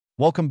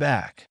Welcome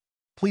back.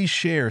 Please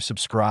share,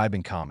 subscribe,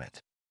 and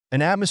comment.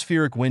 An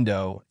atmospheric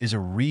window is a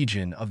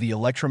region of the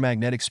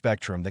electromagnetic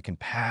spectrum that can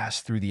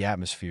pass through the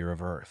atmosphere of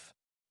Earth.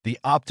 The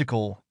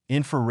optical,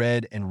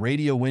 infrared, and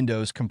radio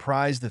windows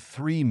comprise the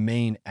three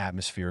main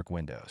atmospheric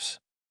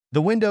windows.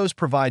 The windows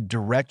provide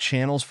direct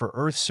channels for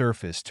Earth's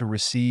surface to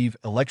receive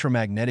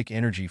electromagnetic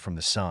energy from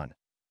the sun,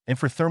 and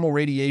for thermal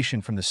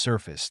radiation from the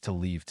surface to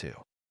leave to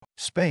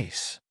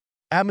space.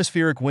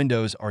 Atmospheric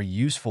windows are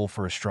useful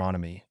for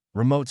astronomy,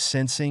 remote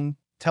sensing,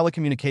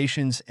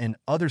 telecommunications, and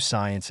other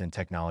science and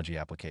technology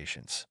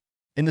applications.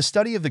 In the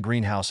study of the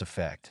greenhouse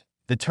effect,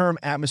 the term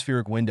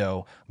atmospheric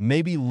window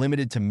may be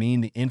limited to mean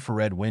the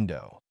infrared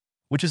window,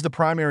 which is the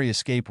primary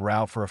escape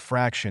route for a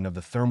fraction of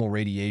the thermal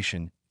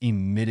radiation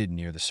emitted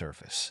near the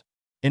surface.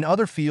 In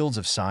other fields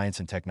of science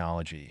and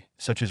technology,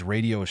 such as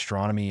radio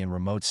astronomy and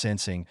remote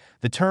sensing,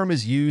 the term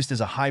is used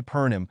as a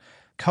hypernym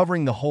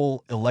covering the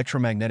whole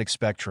electromagnetic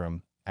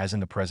spectrum, as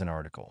in the present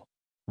article.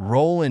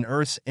 Role in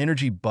Earth's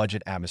energy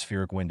budget.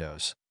 Atmospheric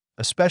windows,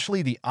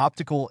 especially the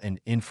optical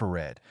and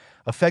infrared,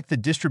 affect the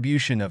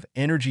distribution of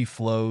energy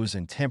flows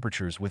and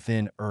temperatures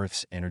within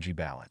Earth's energy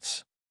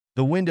balance.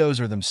 The windows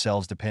are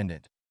themselves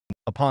dependent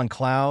upon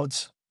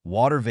clouds,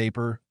 water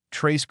vapor,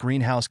 trace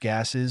greenhouse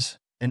gases,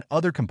 and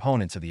other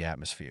components of the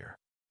atmosphere.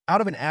 Out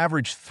of an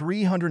average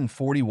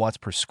 340 watts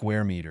per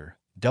square meter,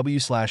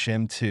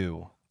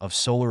 W/M2, of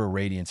solar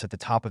irradiance at the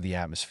top of the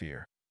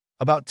atmosphere,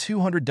 about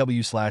 200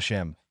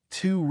 W/M2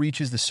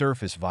 reaches the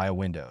surface via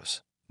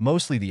windows,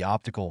 mostly the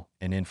optical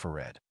and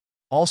infrared.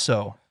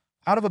 Also,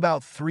 out of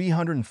about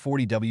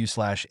 340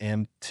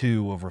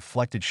 W/M2 of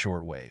reflected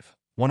shortwave,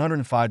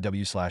 105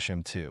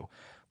 W/M2,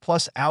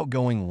 plus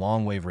outgoing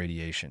long-wave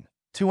radiation,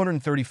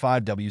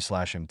 235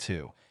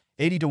 W/M2,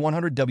 80 to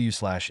 100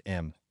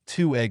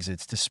 W/M2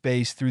 exits to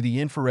space through the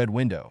infrared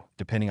window,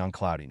 depending on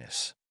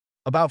cloudiness.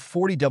 About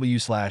 40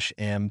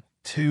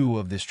 W/M2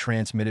 of this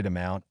transmitted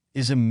amount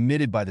is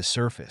emitted by the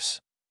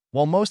surface,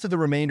 while most of the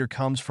remainder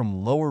comes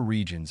from lower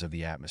regions of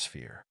the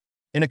atmosphere.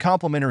 In a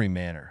complementary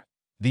manner,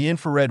 the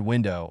infrared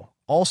window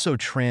also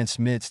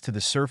transmits to the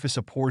surface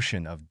a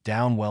portion of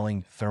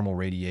downwelling thermal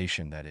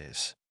radiation that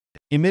is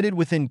emitted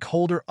within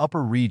colder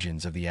upper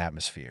regions of the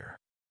atmosphere.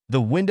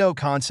 The window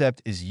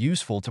concept is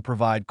useful to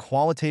provide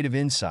qualitative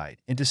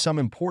insight into some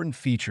important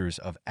features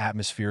of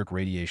atmospheric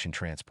radiation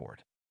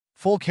transport.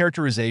 Full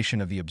characterization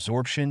of the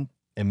absorption,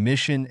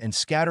 emission, and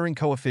scattering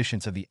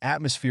coefficients of the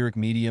atmospheric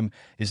medium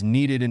is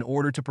needed in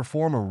order to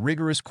perform a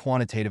rigorous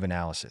quantitative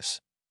analysis,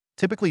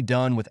 typically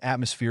done with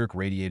atmospheric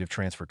radiative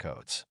transfer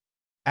codes.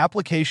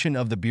 Application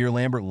of the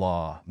Beer-Lambert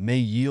law may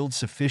yield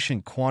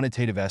sufficient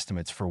quantitative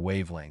estimates for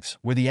wavelengths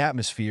where the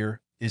atmosphere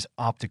is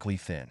optically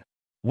thin.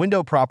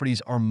 Window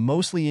properties are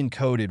mostly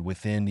encoded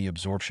within the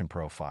absorption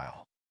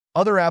profile.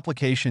 Other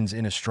applications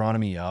in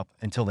astronomy. Up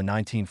until the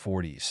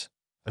 1940s,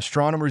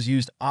 astronomers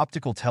used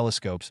optical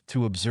telescopes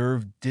to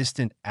observe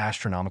distant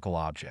astronomical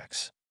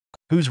objects,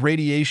 whose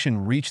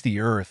radiation reached the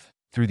Earth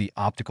through the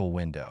optical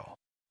window.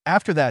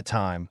 After that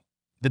time,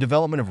 the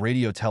development of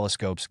radio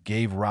telescopes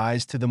gave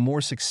rise to the more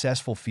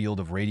successful field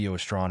of radio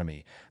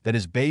astronomy that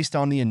is based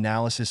on the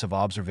analysis of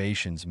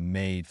observations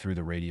made through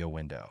the radio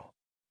window.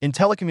 In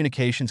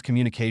telecommunications,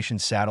 communication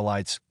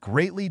satellites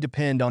greatly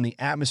depend on the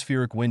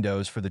atmospheric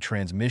windows for the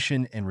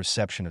transmission and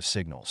reception of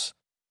signals.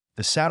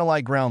 The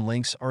satellite ground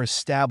links are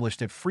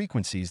established at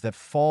frequencies that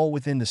fall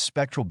within the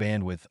spectral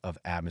bandwidth of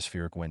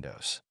atmospheric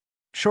windows.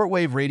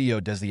 Shortwave radio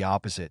does the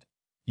opposite,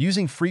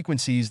 using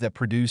frequencies that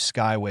produce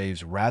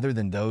skywaves rather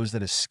than those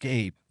that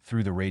escape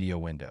through the radio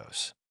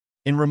windows.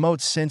 In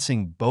remote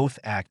sensing, both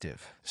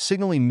active,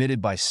 signal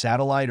emitted by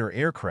satellite or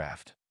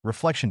aircraft,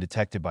 reflection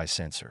detected by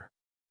sensor,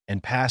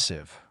 and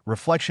passive,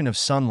 reflection of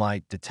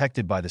sunlight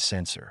detected by the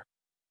sensor.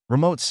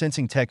 Remote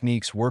sensing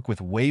techniques work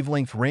with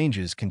wavelength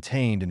ranges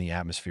contained in the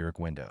atmospheric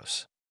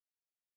windows.